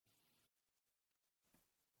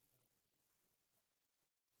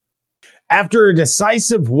After a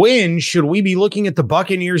decisive win, should we be looking at the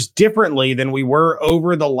Buccaneers differently than we were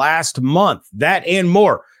over the last month? That and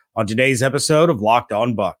more on today's episode of Locked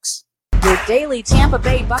On Bucs. Your daily Tampa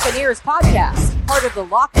Bay Buccaneers podcast, part of the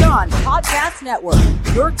Locked On Podcast Network,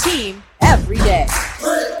 your team every day.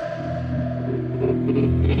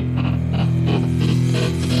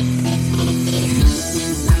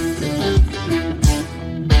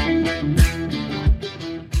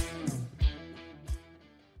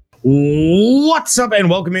 What's up, and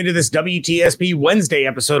welcome into this WTSP Wednesday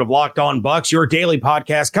episode of Locked On Bucs, your daily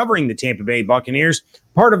podcast covering the Tampa Bay Buccaneers,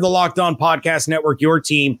 part of the Locked On Podcast Network, your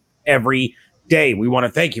team every day. We want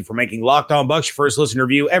to thank you for making Locked On Bucs your first listen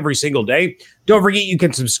review every single day. Don't forget you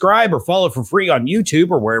can subscribe or follow for free on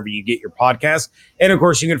YouTube or wherever you get your podcasts. And of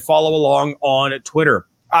course, you can follow along on Twitter.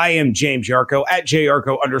 I am James Yarko at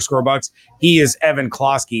JYarko_Bucs. He is Evan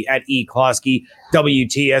Klosky at eKlosky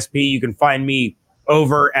WTSP. You can find me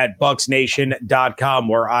over at bucksnation.com,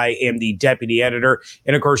 where I am the deputy editor.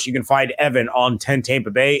 And of course, you can find Evan on 10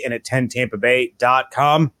 Tampa Bay and at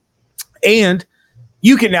 10tampabay.com. And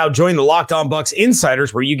you can now join the Locked On Bucs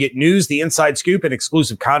Insiders, where you get news, the inside scoop, and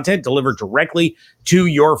exclusive content delivered directly to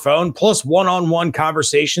your phone, plus one-on-one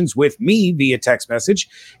conversations with me via text message.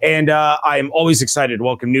 And I am always excited to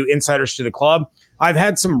welcome new insiders to the club. I've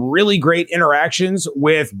had some really great interactions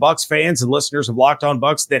with Bucs fans and listeners of Locked On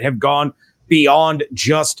Bucs that have gone beyond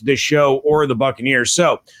just the show or the Buccaneers.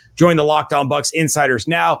 So join the Locked On Bucs Insiders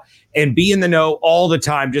now and be in the know all the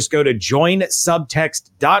time. Just go to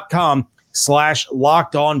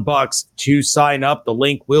joinsubtext.com/LockedOnBucs to sign up. The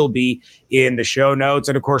link will be in the show notes.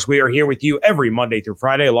 And of course, we are here with you every Monday through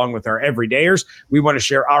Friday, along with our everydayers. We want to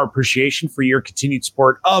share our appreciation for your continued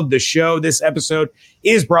support of the show. This episode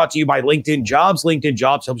is brought to you by LinkedIn Jobs. LinkedIn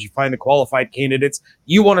Jobs helps you find the qualified candidates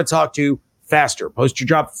you want to talk to faster. Post your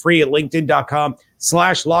job for free at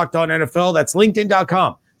linkedin.com/LockedOnNFL. That's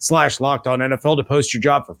linkedin.com/LockedOnNFL to post your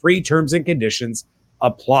job for free. Terms and conditions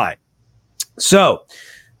apply. So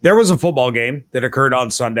there was a football game that occurred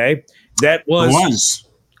on Sunday that was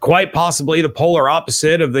quite possibly the polar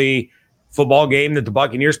opposite of the football game that the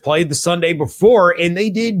Buccaneers played the Sunday before, and they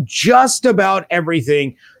did just about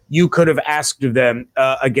everything you could have asked of them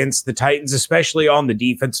against the Titans, especially on the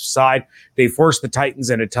defensive side. They forced the Titans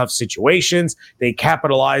into tough situations. They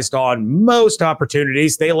capitalized on most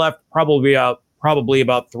opportunities. They left probably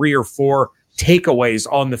about 3 or 4 takeaways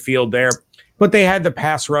on the field there, but they had the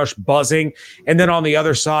pass rush buzzing. And then on the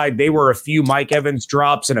other side, they were a few Mike Evans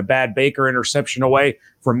drops and a bad Baker interception away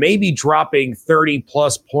from maybe dropping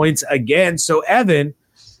 30-plus points again. So, Evan,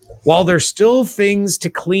 while there's still things to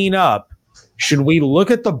clean up, should we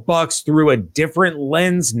look at the Bucs through a different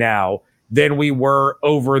lens now than we were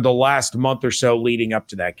over the last month or so leading up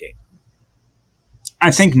to that game?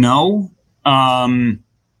 I think no. Now,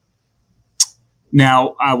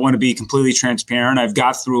 I want to be completely transparent. I've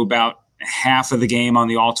got through about half of the game on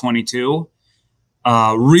the All-22.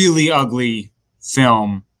 Really ugly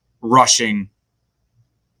film rushing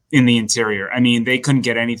in the interior. I mean, they couldn't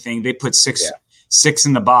get anything. They put six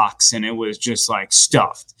in the box, and it was just like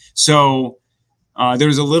stuffed. So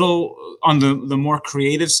there's a little on the more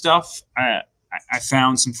creative stuff. I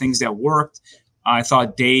found some things that worked. I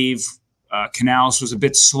thought Dave Canales was a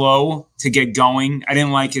bit slow to get going. I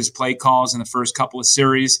didn't like his play calls in the first couple of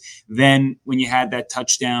series. Then when you had that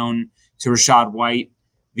touchdown to Rashad White,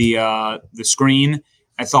 the screen,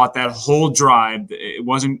 I thought that whole drive, it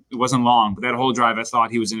wasn't long, but that whole drive, I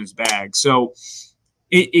thought he was in his bag. So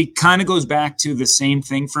it kind of goes back to the same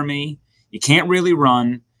thing for me. You can't really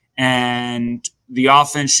run, and the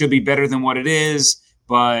offense should be better than what it is,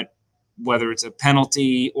 but whether it's a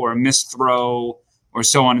penalty or a missed throw or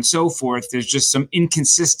so on and so forth, there's just some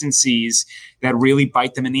inconsistencies that really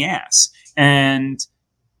bite them in the ass. And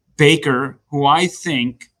Baker, who I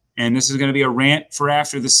think, and this is going to be a rant for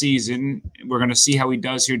after the season, we're going to see how he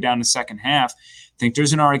does here down the second half. I think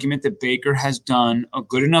there's an argument that Baker has done a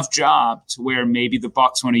good enough job to where maybe the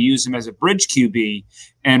Bucs want to use him as a bridge QB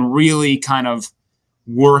and really kind of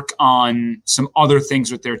work on some other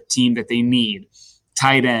things with their team that they need.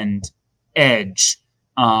 Tight end, edge,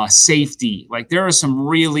 safety. Like, there are some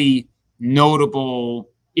really notable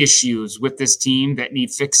issues with this team that need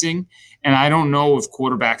fixing. And I don't know if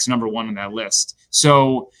quarterback's number one on that list.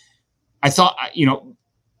 So I thought,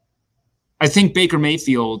 I think Baker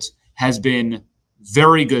Mayfield has been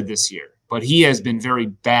very good this year, but he has been very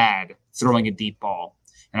bad throwing a deep ball.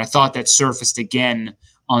 And I thought that surfaced again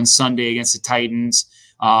on Sunday against the Titans.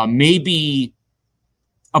 Maybe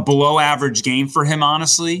a below average game for him,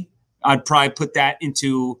 honestly. I'd probably put that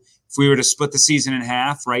into, if we were to split the season in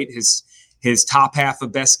half, right? his top half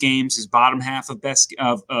of best games, his bottom half of best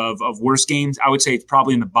of worst games. I would say it's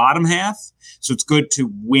probably in the bottom half. So it's good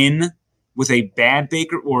to win with a bad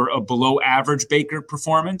Baker or a below average Baker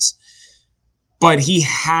performance. But he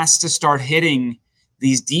has to start hitting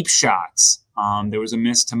these deep shots. There was a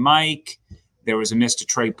miss to Mike. There was a miss to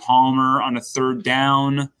Trey Palmer on a third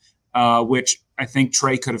down, which I think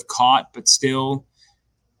Trey could have caught, but still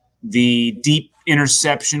the deep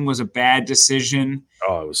interception was a bad decision.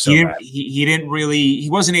 Oh, it was so bad. He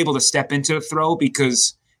wasn't able to step into the throw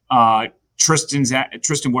because Tristan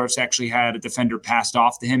Wirfs actually had a defender passed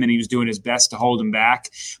off to him and he was doing his best to hold him back.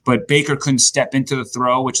 But Baker couldn't step into the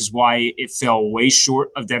throw, which is why it fell way short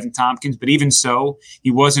of Devin Tompkins. But even so,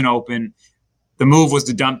 he wasn't open. The move was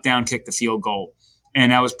to dump down, kick the field goal.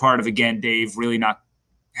 And that was part of, again, Dave really not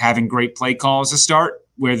having great play calls to start,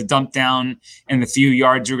 where the dump down and the few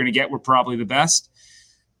yards you're going to get were probably the best.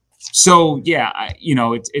 So, yeah,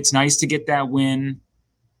 it's nice to get that win,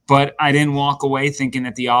 but I didn't walk away thinking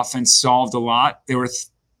that the offense solved a lot. It's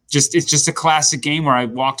just a classic game where I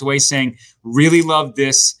walked away saying, really loved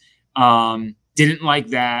this, didn't like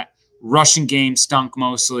that, rushing game stunk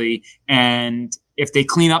mostly, and if they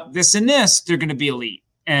clean up this and this, they're going to be elite.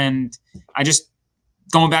 And I just,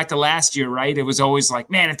 going back to last year, right? It was always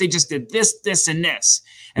like, man, if they just did this, this, and this.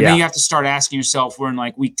 And then you have to start asking yourself, we're in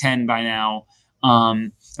like week 10 by now.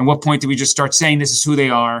 At what point do we just start saying this is who they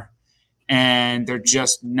are? And they're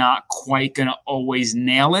just not quite going to always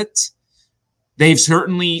nail it. They've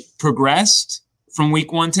certainly progressed from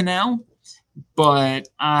week 1 to now, but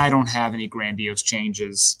I don't have any grandiose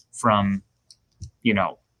changes from,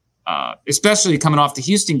 especially coming off the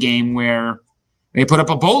Houston game where they put up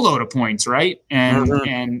a boatload of points, right? And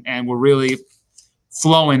and we're really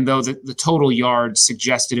flowing, though the total yards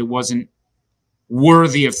suggested it wasn't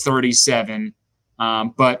worthy of 37.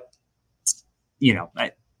 But, you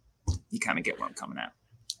kind of get where I'm coming at.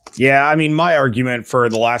 Yeah, I mean, my argument for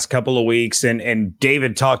the last couple of weeks, and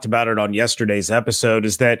David talked about it on yesterday's episode,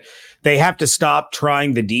 is that they have to stop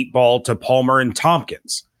trying the deep ball to Palmer and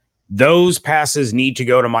Tompkins. Those passes need to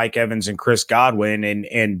go to Mike Evans and Chris Godwin.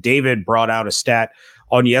 And David brought out a stat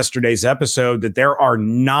on yesterday's episode that there are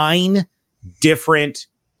 9 different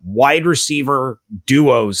wide receiver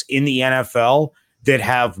duos in the NFL that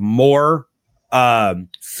have more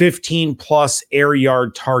 15 plus air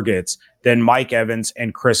yard targets than Mike Evans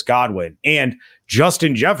and Chris Godwin. And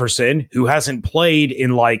Justin Jefferson, who hasn't played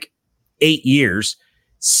in like 8 years,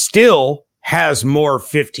 still has more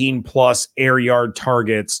 15 plus air yard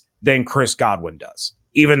targets than Chris Godwin does,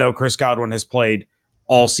 even though Chris Godwin has played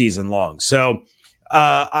all season long. So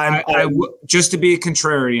just to be a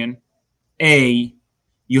contrarian,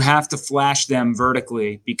 you have to flash them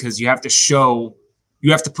vertically because you have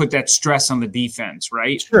to put that stress on the defense,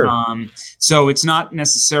 right? Sure. So it's not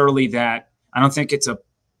necessarily that. I don't think it's a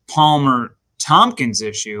Palmer Tompkins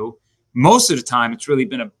issue. Most of the time, it's really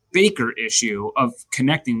been a Baker issue of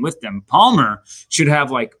connecting with them. Palmer should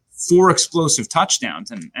have like 4 explosive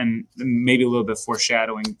touchdowns and maybe a little bit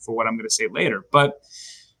foreshadowing for what I'm going to say later. But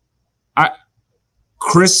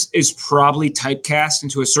Chris is probably typecast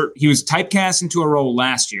he was typecast into a role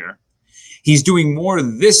last year. He's doing more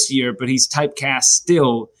this year, but he's typecast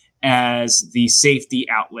still as the safety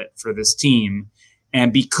outlet for this team.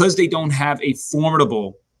 And because they don't have a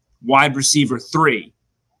formidable wide receiver 3,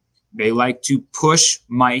 they like to push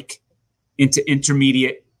Mike into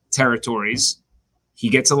intermediate territories. He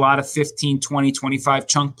gets a lot of 15, 20, 25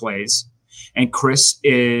 chunk plays. And Chris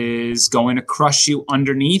is going to crush you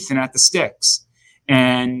underneath and at the sticks.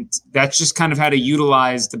 And that's just kind of how to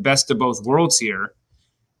utilize the best of both worlds here.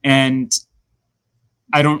 And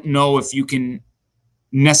I don't know if you can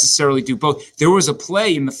necessarily do both. There was a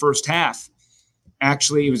play in the first half.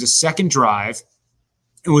 Actually, it was a second drive.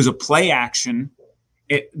 It was a play action.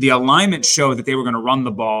 The alignment showed that they were going to run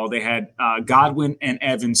the ball. They had Godwin and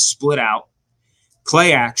Evans split out.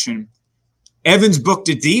 Play action. Evans booked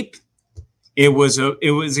it deep. It was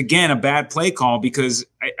again a bad play call because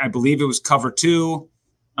I believe it was cover 2.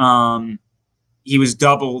 He was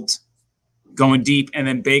doubled going deep, and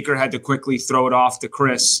then Baker had to quickly throw it off to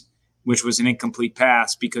Chris, which was an incomplete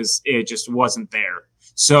pass because it just wasn't there.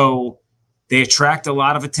 So they attract a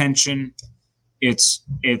lot of attention. It's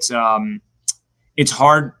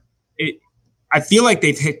hard. I feel like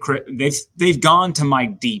they've gone to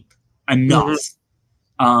Mike deep enough.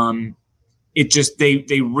 Mm-hmm.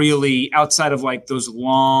 They really, outside of like those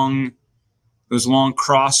long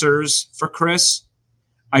crossers for Chris,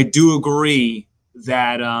 I do agree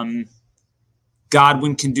that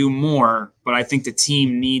Godwin can do more, but I think the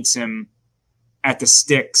team needs him at the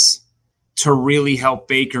sticks to really help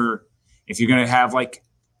Baker. If you're going to have like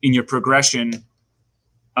in your progression,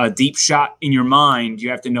 a deep shot in your mind, you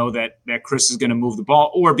have to know that Chris is going to move the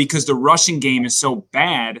ball, or because the rushing game is so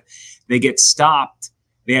bad, they get stopped.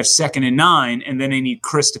 They have 2nd and 9, and then they need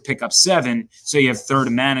Chris to pick up 7. So you have 3rd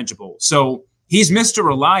and manageable. So he's Mr.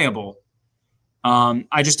 Reliable.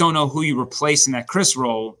 I just don't know who you replace in that Chris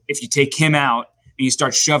role if you take him out and you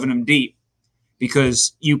start shoving him deep,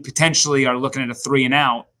 because you potentially are looking at a 3 and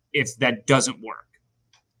out if that doesn't work.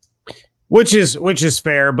 Which is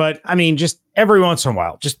fair, but I mean, just every once in a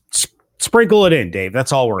while, just sprinkle it in, Dave.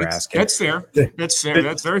 That's all we're asking. That's fair. That's fair.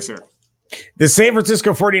 That's very fair. The San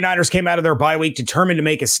Francisco 49ers came out of their bye week determined to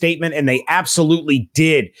make a statement, and they absolutely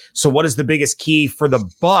did. So what is the biggest key for the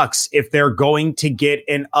Bucs if they're going to get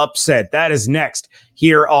an upset? That is next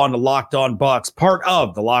here on Locked On Bucs, part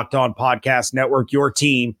of the Locked On Podcast Network, your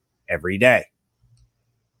team every day.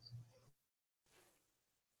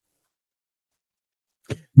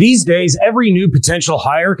 These days, every new potential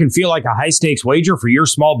hire can feel like a high-stakes wager for your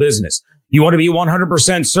small business. You want to be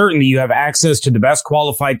 100% certain that you have access to the best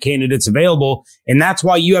qualified candidates available, and that's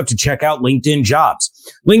why you have to check out LinkedIn Jobs.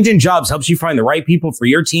 LinkedIn Jobs helps you find the right people for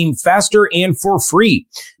your team faster and for free.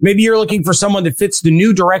 Maybe you're looking for someone that fits the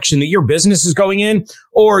new direction that your business is going in,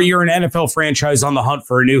 or you're an NFL franchise on the hunt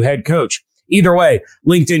for a new head coach. Either way,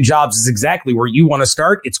 LinkedIn Jobs is exactly where you want to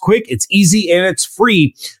start. It's quick, it's easy, and it's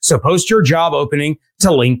free. So post your job opening to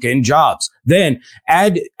LinkedIn Jobs. Then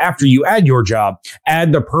after you add your job,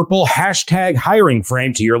 add the purple hashtag hiring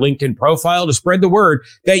frame to your LinkedIn profile to spread the word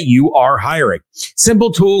that you are hiring.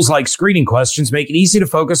 Simple tools like screening questions make it easy to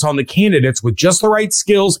focus on the candidates with just the right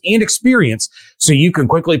skills and experience so you can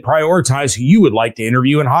quickly prioritize who you would like to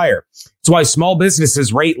interview and hire. It's why small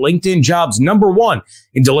businesses rate LinkedIn Jobs #1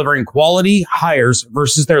 in delivering quality hires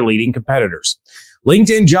versus their leading competitors.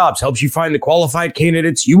 LinkedIn Jobs helps you find the qualified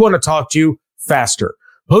candidates you want to talk to faster.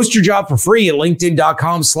 Post your job for free at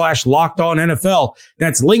linkedin.com/lockedonnfl.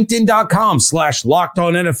 That's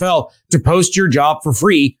linkedin.com/lockedonnfl to post your job for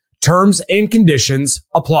free. Terms and conditions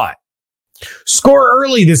apply. Score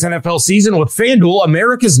early this NFL season with FanDuel,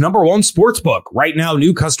 America's #1 sportsbook. Right now,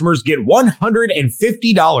 new customers get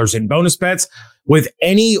 $150 in bonus bets with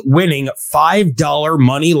any winning $5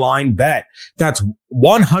 money line bet. That's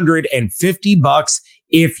 $150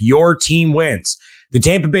 if your team wins. The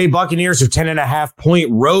Tampa Bay Buccaneers are 10.5-point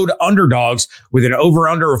road underdogs with an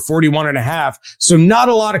over-under of 41.5. So not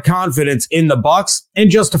a lot of confidence in the Bucs, and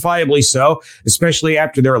justifiably so, especially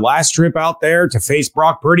after their last trip out there to face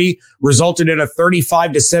Brock Purdy resulted in a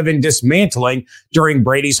 35-7 dismantling during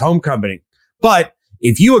Brady's homecoming. But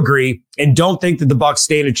if you agree and don't think that the Bucs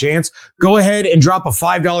stand a chance, go ahead and drop a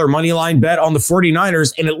 $5 money line bet on the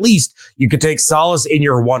 49ers, and at least you could take solace in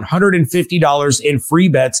your $150 in free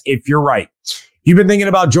bets if you're right. If you've been thinking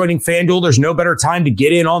about joining FanDuel, there's no better time to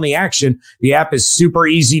get in on the action. The app is super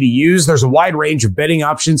easy to use. There's a wide range of betting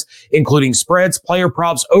options, including spreads, player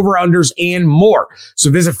props, over-unders, and more. So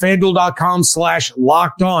visit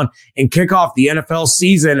FanDuel.com/lockedon and kick off the NFL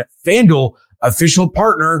season. FanDuel, official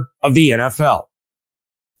partner of the NFL.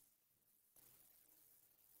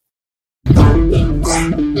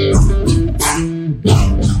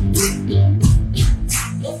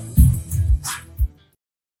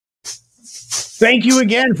 Thank you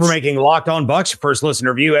again for making Locked On Bucs your first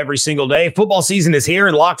listener view every single day. Football season is here,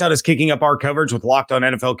 and Locked On is kicking up our coverage with Locked On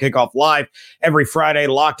NFL Kickoff Live. Every Friday,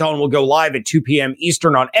 Locked On will go live at 2 p.m.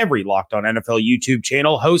 Eastern on every Locked On NFL YouTube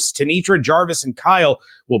channel. Hosts Tanitra, Jarvis, and Kyle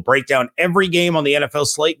will break down every game on the NFL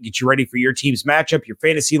slate and get you ready for your team's matchup, your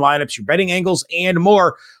fantasy lineups, your betting angles, and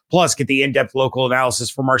more. Plus, get the in-depth local analysis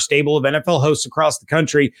from our stable of NFL hosts across the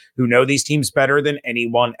country who know these teams better than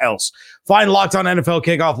anyone else. Find Locked On NFL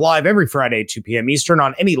Kickoff Live every Friday at 2 p.m. Eastern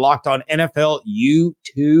on any Locked On NFL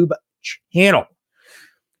YouTube channel.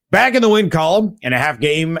 Back in the win column and a half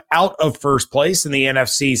game out of first place in the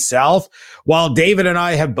NFC South, while David and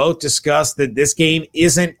I have both discussed that this game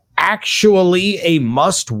isn't actually a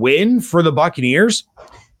must-win for the Buccaneers,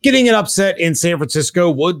 getting an upset in San Francisco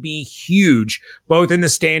would be huge, both in the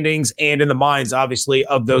standings and in the minds, obviously,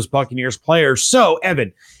 of those Buccaneers players. So,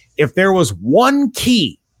 Evan, if there was one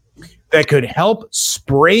key that could help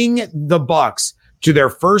spring the Bucs to their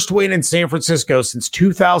first win in San Francisco since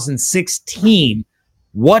 2016,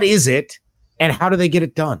 what is it, and how do they get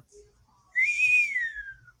it done?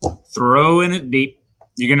 Throwing it deep.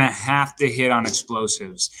 You're going to have to hit on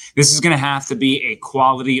explosives. This is going to have to be a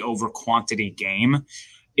quality over quantity game.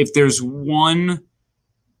 If there's one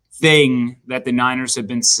thing that the Niners have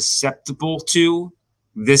been susceptible to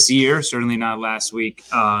this year, certainly not last week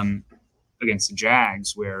against the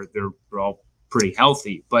Jags, where they're all pretty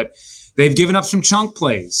healthy, but they've given up some chunk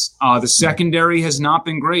plays. The secondary has not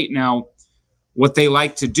been great. Now, what they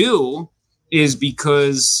like to do is,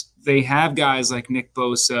 because they have guys like Nick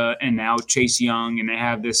Bosa and now Chase Young, and they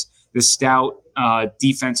have this stout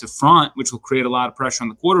defensive front, which will create a lot of pressure on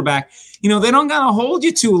the quarterback. They don't got to hold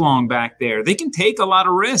you too long back there. They can take a lot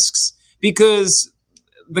of risks because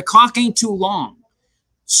the clock ain't too long.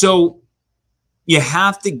 So you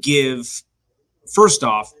have to give, first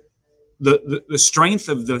off, the strength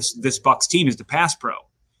of this Bucs team is the pass pro,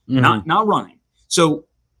 not running. So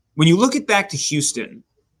when you look back to Houston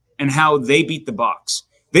and how they beat the Bucs,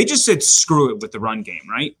 they just said screw it with the run game,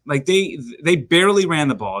 right? Like they barely ran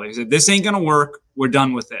the ball. They said this ain't going to work. We're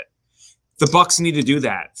done with it. The Bucs need to do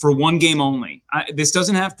that for one game only. This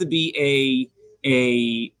doesn't have to be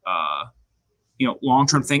a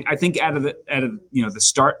long-term thing. I think out of the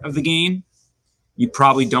start of the game, you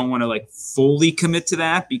probably don't want to fully commit to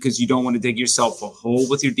that because you don't want to dig yourself a hole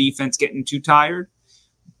with your defense getting too tired.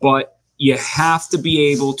 But you have to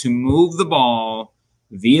be able to move the ball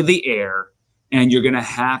via the air, and you're going to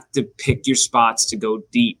have to pick your spots to go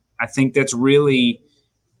deep. I think that's really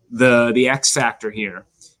the X factor here.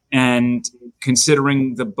 And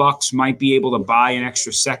considering the Bucs might be able to buy an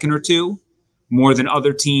extra second or two more than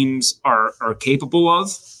other teams are capable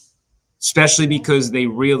of, especially because they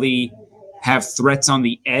really have threats on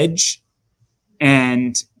the edge.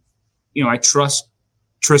 And, I trust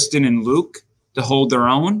Tristan and Luke to hold their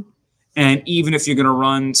own. And even if you're going to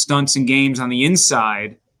run stunts and games on the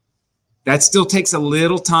inside, that still takes a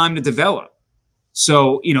little time to develop.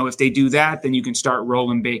 So, if they do that, then you can start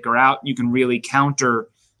rolling Baker out. You can really counter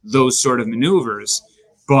those sort of maneuvers.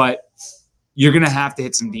 But you're going to have to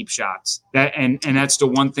hit some deep shots. And that's the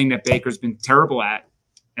one thing that Baker's been terrible at,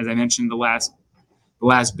 as I mentioned the last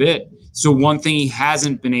bit. So one thing he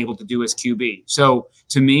hasn't been able to do is QB. So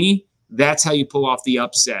to me, that's how you pull off the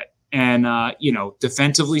upset. And,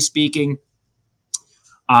 defensively speaking,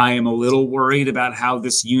 I am a little worried about how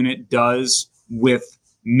this unit does with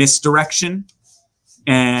misdirection.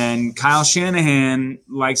 And Kyle Shanahan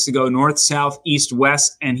likes to go north, south, east,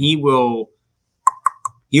 west, and he'll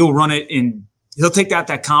run it in. He'll take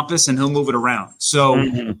that compass and he'll move it around. So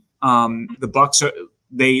the Bucs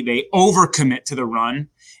they overcommit to the run.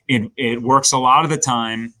 It works a lot of the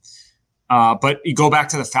time. But you go back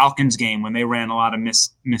to the Falcons game when they ran a lot of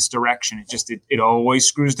misdirection. It always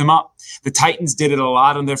screws them up. The Titans did it a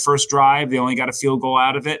lot on their first drive. They only got a field goal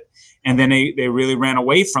out of it. And then they really ran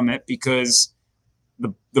away from it because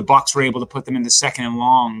the Bucs were able to put them into second and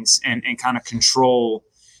longs and kind of control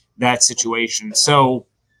that situation. So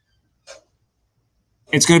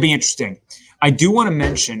it's going to be interesting. I do want to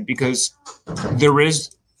mention, because there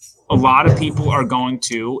is a lot of people are going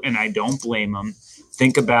to, and I don't blame them,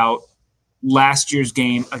 think about last year's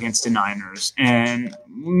game against the Niners and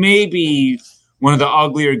maybe one of the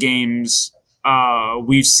uglier games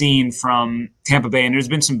we've seen from Tampa Bay, and there's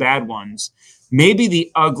been some bad ones. Maybe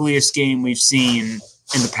the ugliest game we've seen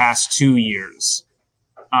in the past 2 years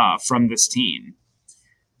from this team.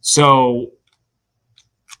 So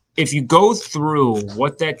if you go through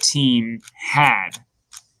what that team had,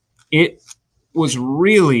 it was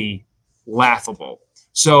really laughable.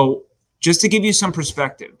 So just to give you some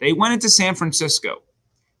perspective, they went into San Francisco.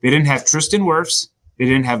 They didn't have Tristan Wirfs. They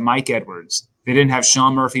didn't have Mike Edwards. They didn't have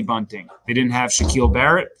Sean Murphy-Bunting. They didn't have Shaquille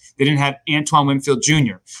Barrett. They didn't have Antoine Winfield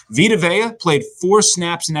Jr. Vita Vea played 4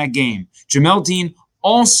 snaps in that game. Jamel Dean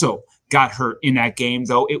also got hurt in that game,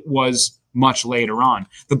 though it was much later on.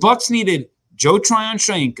 The Bucs needed Joe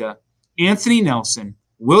Tryon-Shoyinka, Anthony Nelson,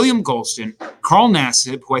 William Golston, Carl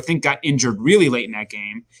Nassib, who I think got injured really late in that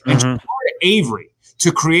game, and Jahar Avery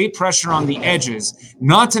to create pressure on the edges.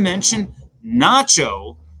 Not to mention,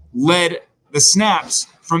 Nacho led the snaps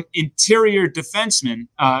from interior defensemen,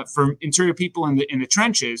 from interior people in the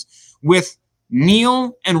trenches, with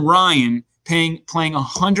Neal and Ryan playing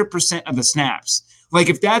 100% of the snaps. Like,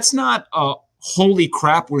 if that's not a holy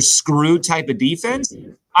crap, we're screwed type of defense,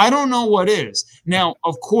 I don't know what is. Now,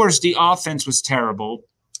 of course, the offense was terrible.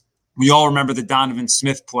 We all remember the Donovan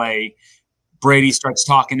Smith play. Brady starts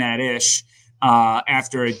talking that ish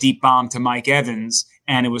after a deep bomb to Mike Evans,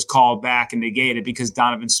 and it was called back and negated because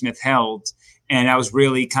Donovan Smith held. And that was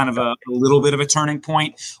really kind of a little bit of a turning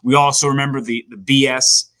point. We also remember the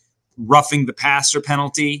BS roughing the passer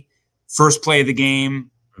penalty. First play of the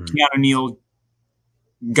game, Keanu Neal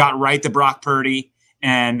got right to Brock Purdy,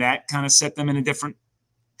 and that kind of set them in a different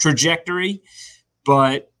trajectory.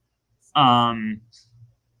 But, yeah,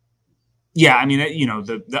 I mean,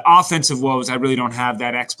 the offensive woes, I really don't have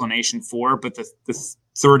that explanation for, but the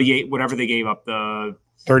 38, whatever they gave up, the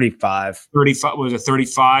 35, was it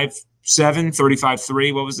 35-7,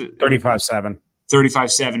 35-3? What was it? 35-7.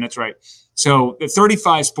 35-7, that's right. So the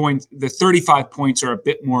 35 points are a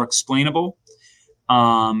bit more explainable.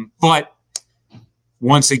 But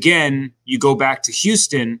once again, you go back to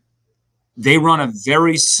Houston, they run a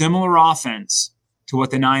very similar offense to what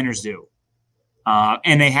the Niners do.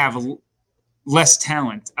 And they have less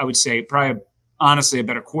talent, I would say, probably honestly a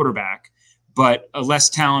better quarterback, but a less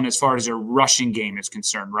talent as far as their rushing game is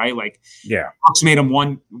concerned, right? Like, Bucs made them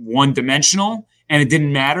one dimensional, and it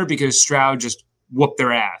didn't matter because Stroud just whooped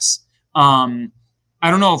their ass. I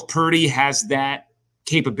don't know if Purdy has that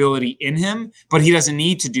capability in him, but he doesn't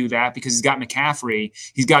need to do that because he's got McCaffrey.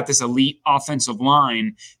 He's got this elite offensive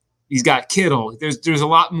line. He's got Kittle. There's a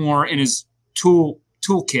lot more in his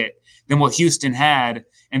toolkit than what Houston had,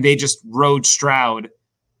 and they just rode Stroud,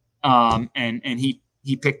 and he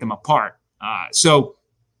picked them apart. So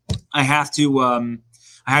I have to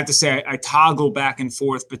say I toggle back and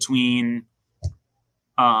forth between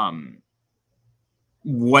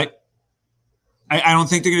what I don't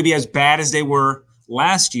think they're going to be as bad as they were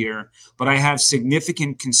last year, but I have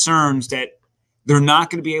significant concerns that they're not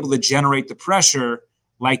going to be able to generate the pressure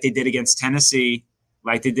like they did against Tennessee,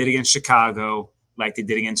 like they did against Chicago, like they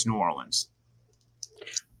did against New Orleans.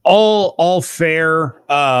 All fair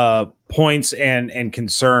points and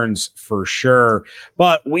concerns for sure.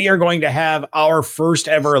 But we are going to have our first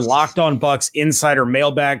ever Locked On Bucs Insider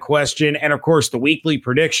Mailbag question, and of course the weekly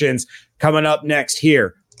predictions coming up next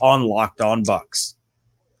here on Locked On Bucs.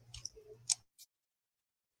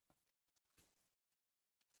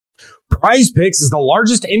 PrizePicks is the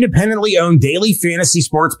largest independently owned daily fantasy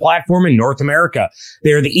sports platform in North America.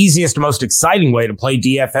 They are the easiest, most exciting way to play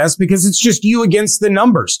DFS because it's just you against the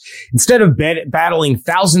numbers. Instead of battling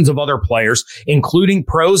thousands of other players, including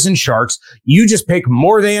pros and sharks, you just pick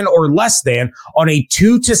more than or less than on a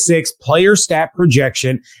 2 to 6 player stat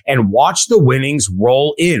projection and watch the winnings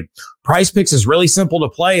roll in. PrizePicks is really simple to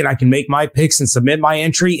play, and I can make my picks and submit my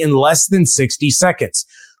entry in less than 60 seconds.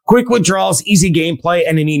 Quick withdrawals, easy gameplay,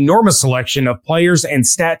 and an enormous selection of players and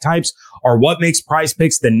stat types are what makes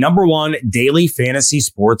PrizePicks the #1 daily fantasy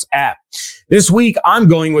sports app. This week, I'm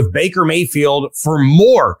going with Baker Mayfield for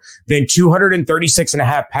more than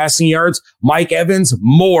 236.5 passing yards, Mike Evans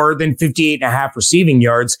more than 58.5 receiving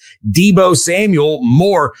yards, Deebo Samuel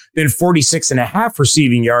more than 46.5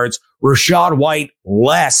 receiving yards, Rashad White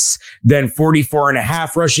less than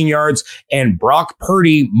 44.5 rushing yards, and Brock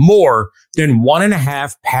Purdy more than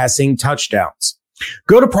 1.5 passing touchdowns.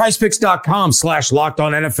 Go to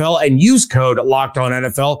prizepicks.com/LockedOnNFL and use code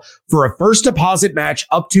LockedOnNFL for a first deposit match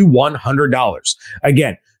up to $100.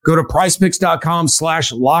 Again, go to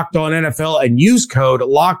prizepicks.com/LockedOnNFL and use code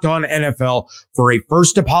LockedOnNFL for a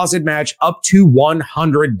first deposit match up to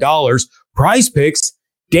 $100. PrizePicks,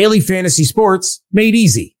 daily fantasy sports made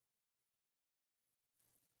easy.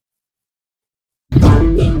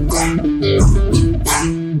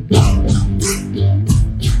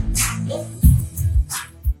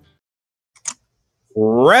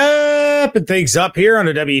 Wrapping things up here on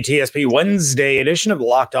a WTSP Wednesday edition of the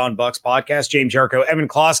Locked On Bucs podcast. James Yarko, Evan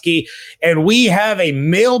Klosky, and we have a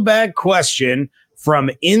mailbag question from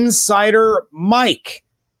Insider Mike.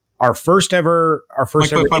 Our first ever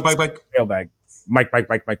mailbag. Mike.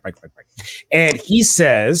 And he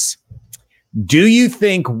says, do you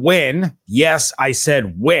think when, yes, I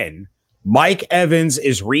said when, Mike Evans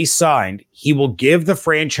is re-signed, he will give the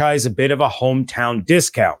franchise a bit of a hometown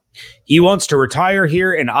discount? He wants to retire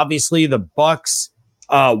here, and obviously the Bucs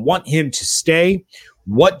want him to stay.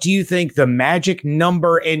 What do you think the magic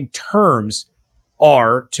number and terms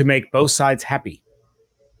are to make both sides happy?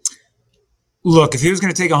 Look, if he was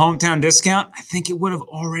going to take a hometown discount, I think it would have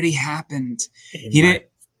already happened. He didn't.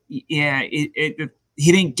 Yeah, he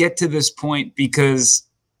didn't get to this point because,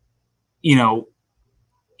 you know,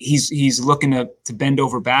 he's looking to bend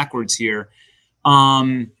over backwards here.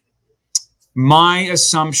 My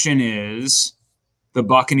assumption is the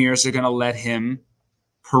Buccaneers are going to let him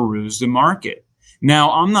peruse the market.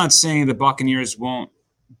 Now, I'm not saying the Buccaneers won't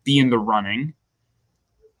be in the running.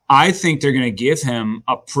 I think they're going to give him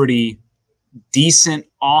a pretty decent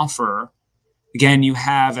offer. Again, you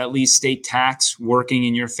have at least state tax working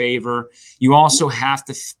in your favor. You also have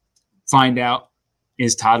to find out,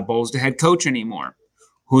 is Todd Bowles the head coach anymore?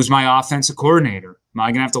 Who's my offensive coordinator? Am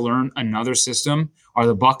I going to have to learn another system? Are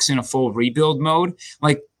the Bucs in a full rebuild mode?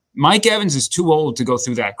 Like, Mike Evans is too old to go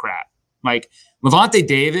through that crap. Like, Levante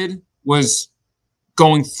David was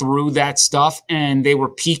going through that stuff, and they were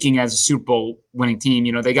peaking as a Super Bowl winning team.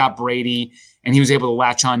 You know, they got Brady, and he was able to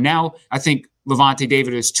latch on. Now, I think Levante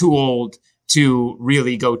David is too old to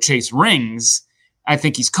really go chase rings. I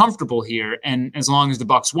think he's comfortable here, and as long as the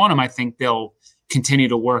Bucs want him, I think they'll continue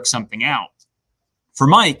to work something out. For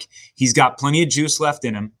Mike, he's got plenty of juice left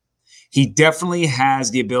in him. He definitely has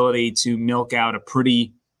the ability to milk out a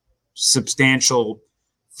pretty substantial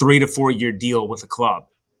 3 to 4 year deal with a club.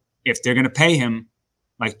 If they're going to pay him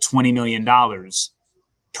like $20 million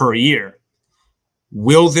per year,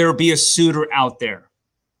 will there be a suitor out there?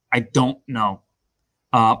 I don't know.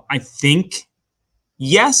 I think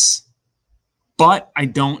yes, but I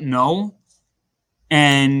don't know.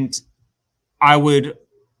 And I would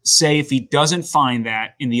say if he doesn't find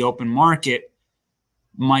that in the open market,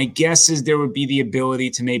 my guess is there would be the ability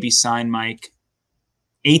to maybe sign Mike.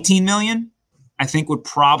 18 million, I think, would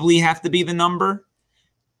probably have to be the number.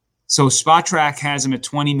 So Spot Track has him at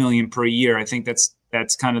 20 million per year. I think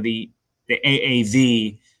that's kind of the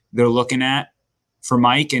AAV they're looking at for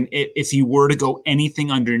Mike. And if he were to go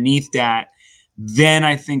anything underneath that, then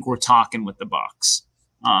I think we're talking with the Bucs,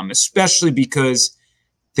 especially because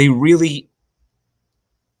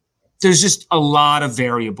there's just a lot of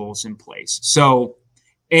variables in place. So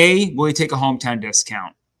will he take a hometown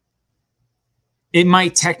discount? It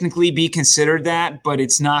might technically be considered that, but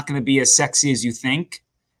it's not going to be as sexy as you think.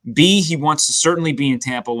 B, he wants to certainly be in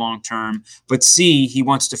Tampa long term, but C, he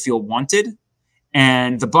wants to feel wanted.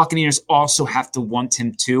 And the Buccaneers also have to want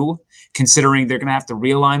him too, considering they're going to have to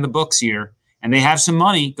realign the books here. And they have some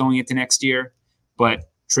money going into next year, but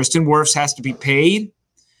Tristan Wirfs has to be paid.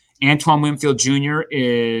 Antoine Winfield Jr.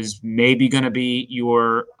 is maybe going to be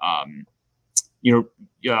your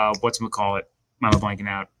whatchamacallit? I'm blanking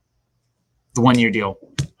out. The 1 year deal.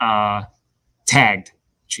 Tagged.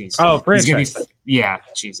 Jeez. Oh, franchise.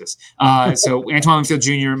 Jesus. So Antoine Winfield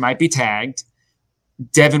Jr. might be tagged.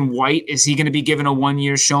 Devin White, is he going to be given a 1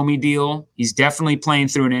 year show me deal? He's definitely playing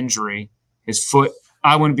through an injury. His foot,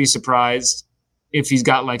 I wouldn't be surprised if he's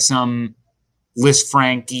got like some Liz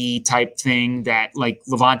Frankie type thing that like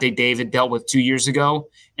Levante David dealt with 2 years ago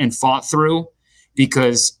and fought through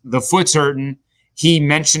because the foot's hurting. He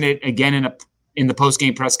mentioned it again in the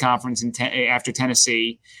post-game press conference after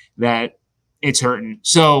Tennessee that it's hurting.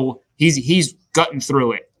 So he's gutting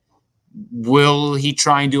through it. Will he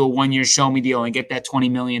try and do a 1 year show me deal and get that $20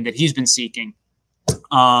 million that he's been seeking?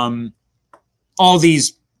 All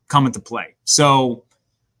these come into play. So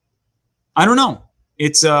I don't know.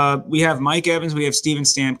 It's we have Mike Evans, we have Steven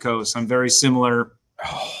Stamkos on very similar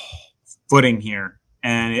footing here.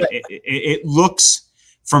 And it looks,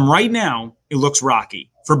 from right now, it looks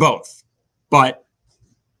rocky for both. But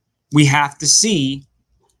we have to see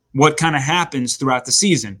what kind of happens throughout the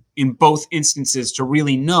season in both instances to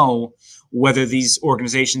really know whether these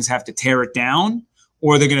organizations have to tear it down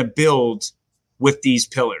or they're going to build with these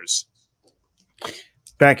pillars.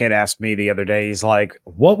 Beckett asked me the other day, he's like,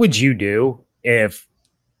 what would you do if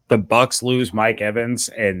the Bucs lose Mike Evans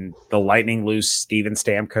and the Lightning lose Steven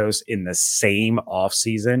Stamkos in the same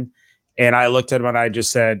offseason? And I looked at him and I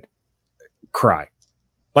just said, cry.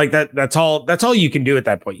 Like that's all you can do at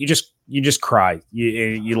that point. You just cry.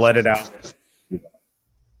 You let it out.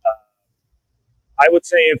 I would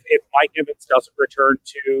say if Mike Evans doesn't return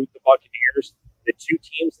to the Buccaneers, the two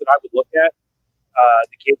teams that I would look at,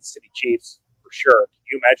 the Kansas City Chiefs for sure. Can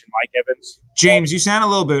you imagine Mike Evans? James, you sound a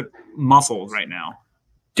little bit muffled right now.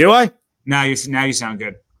 Do I? Now you sound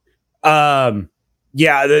good.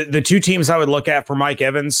 Yeah, the two teams I would look at for Mike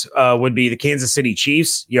Evans would be the Kansas City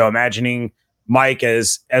Chiefs. Imagining Mike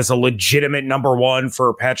as a legitimate number one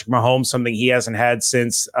for Patrick Mahomes, something he hasn't had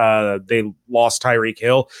since they lost Tyreek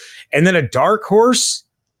Hill. And then a dark horse,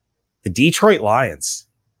 the Detroit Lions.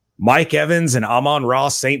 Mike Evans and Amon-Ra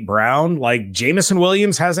St. Brown. Like, Jameson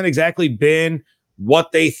Williams hasn't exactly been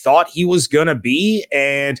what they thought he was going to be.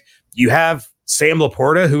 And you have Sam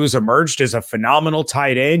Laporta, who has emerged as a phenomenal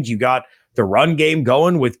tight end. You got the run game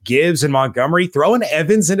going with Gibbs and Montgomery. Throwing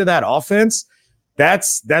Evans into that offense,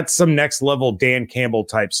 that's some next level Dan Campbell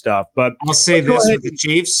type stuff. But I'll say this with the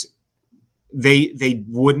Chiefs, they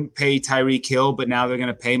wouldn't pay Tyreek Hill, but now they're going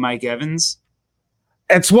to pay Mike Evans.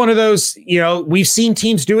 It's one of those, we've seen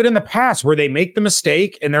teams do it in the past where they make the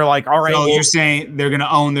mistake and they're like, all right. So you're saying they're going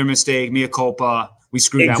to own their mistake, mea culpa. We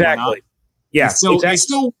screwed that one up. Yeah. So they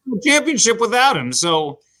still won the championship without him.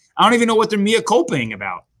 So I don't even know what they're mea culpaing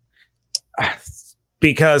about.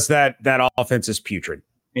 Because that offense is putrid.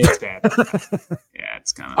 It's bad. Yeah,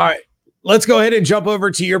 it's kind of all right. Let's go ahead and jump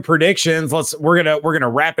over to your predictions. We're gonna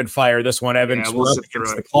rapid fire this one, Evan. Yeah, we're up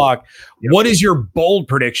against the clock. Yep. What is your bold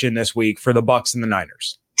prediction this week for the Bucs and the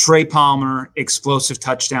Niners? Trey Palmer, explosive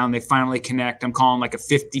touchdown. They finally connect. I'm calling like a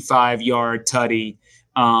 55-yard tutty.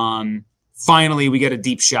 Finally, we get a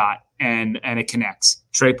deep shot and it connects.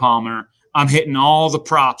 Trey Palmer. I'm hitting all the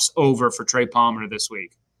props over for Trey Palmer this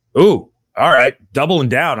week. Ooh, all right. Doubling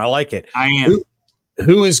down. I like it. I am.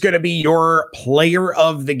 Who is going to be your player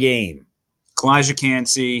of the game? Kalijah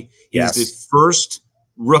Kancey. Yes. He's the first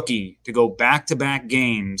rookie to go back-to-back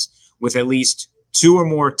games with at least 2 or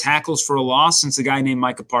more tackles for a loss since a guy named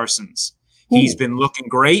Micah Parsons. Ooh. He's been looking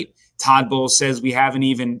great. Todd Bowles says we haven't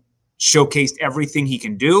even showcased everything he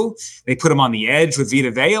can do. They put him on the edge with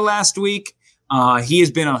Vita Vea last week. He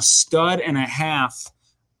has been a stud and a half.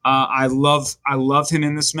 I love him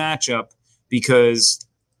in this matchup because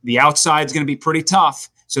the outside is going to be pretty tough.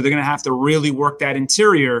 So they're going to have to really work that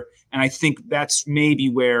interior. And I think that's maybe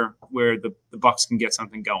where the Bucs can get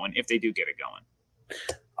something going if they do get it going.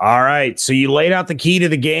 All right. So you laid out the key to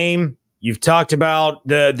the game. You've talked about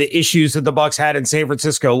the issues that the Bucs had in San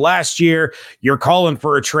Francisco last year. You're calling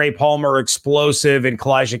for a Trey Palmer explosive and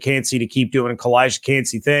Kalijah Kancey to keep doing Kalijah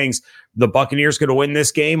Kancey things. The Buccaneers going to win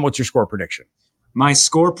this game. What's your score prediction? My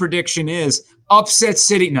score prediction is upset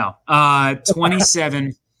city. No,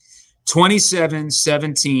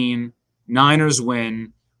 27-17. Niners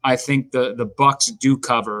win. I think the Bucs do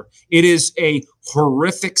cover. It is a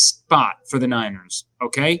horrific spot for the Niners.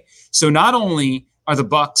 Okay, so not only are the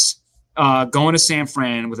Bucs going to San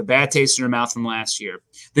Fran with a bad taste in their mouth from last year,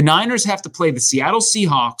 the Niners have to play the Seattle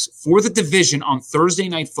Seahawks for the division on Thursday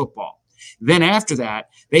Night Football. Then after that,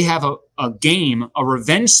 they have a game, a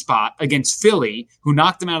revenge spot against Philly, who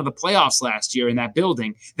knocked them out of the playoffs last year in that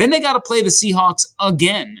building. Then they got to play the Seahawks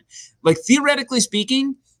again. Like, theoretically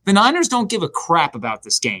speaking, the Niners don't give a crap about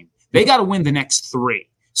this game. They got to win the next 3.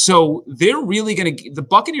 So they're really going to – the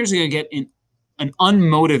Buccaneers are going to get an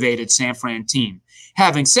unmotivated San Fran team.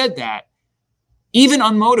 Having said that, even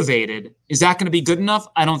unmotivated, is that going to be good enough?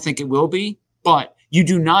 I don't think it will be, but you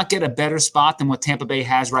do not get a better spot than what Tampa Bay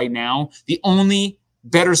has right now. The only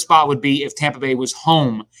better spot would be if Tampa Bay was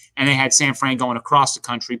home and they had San Fran going across the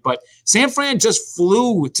country. But San Fran just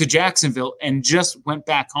flew to Jacksonville and just went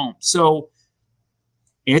back home. So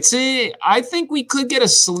I think we could get a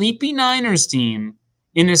sleepy Niners team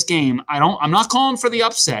in this game. I'm not calling for the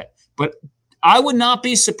upset, but I would not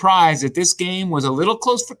be surprised if this game was a little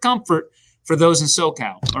close for comfort for those in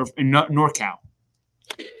SoCal or in NorCal.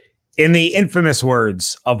 In the infamous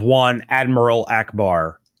words of one Admiral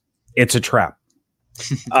Akbar, it's a trap.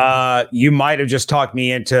 You might have just talked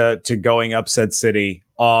me into going upset city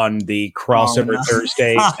on the Crossover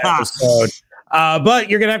Thursday episode. But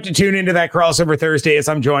you're going to have to tune into that Crossover Thursday as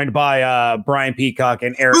I'm joined by Brian Peacock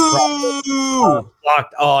and Eric Crawford,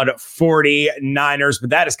 Locked on 49ers.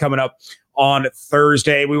 But that is coming up on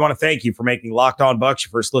Thursday. We want to thank you for making Locked On Bucs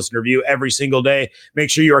your first listener review every single day. Make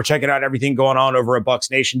sure you are checking out everything going on over at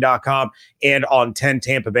BucsNation.com and on 10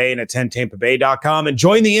 Tampa Bay and at 10TampaBay.com. And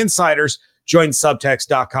join the insiders. Join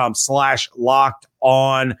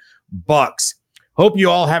subtext.com/LockedOnBucs. Hope you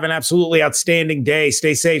all have an absolutely outstanding day.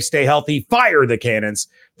 Stay safe, stay healthy, fire the cannons.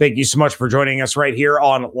 Thank you so much for joining us right here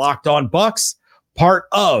on Locked On Bucs, part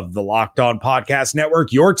of the Locked On Podcast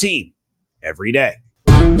Network, your team every day.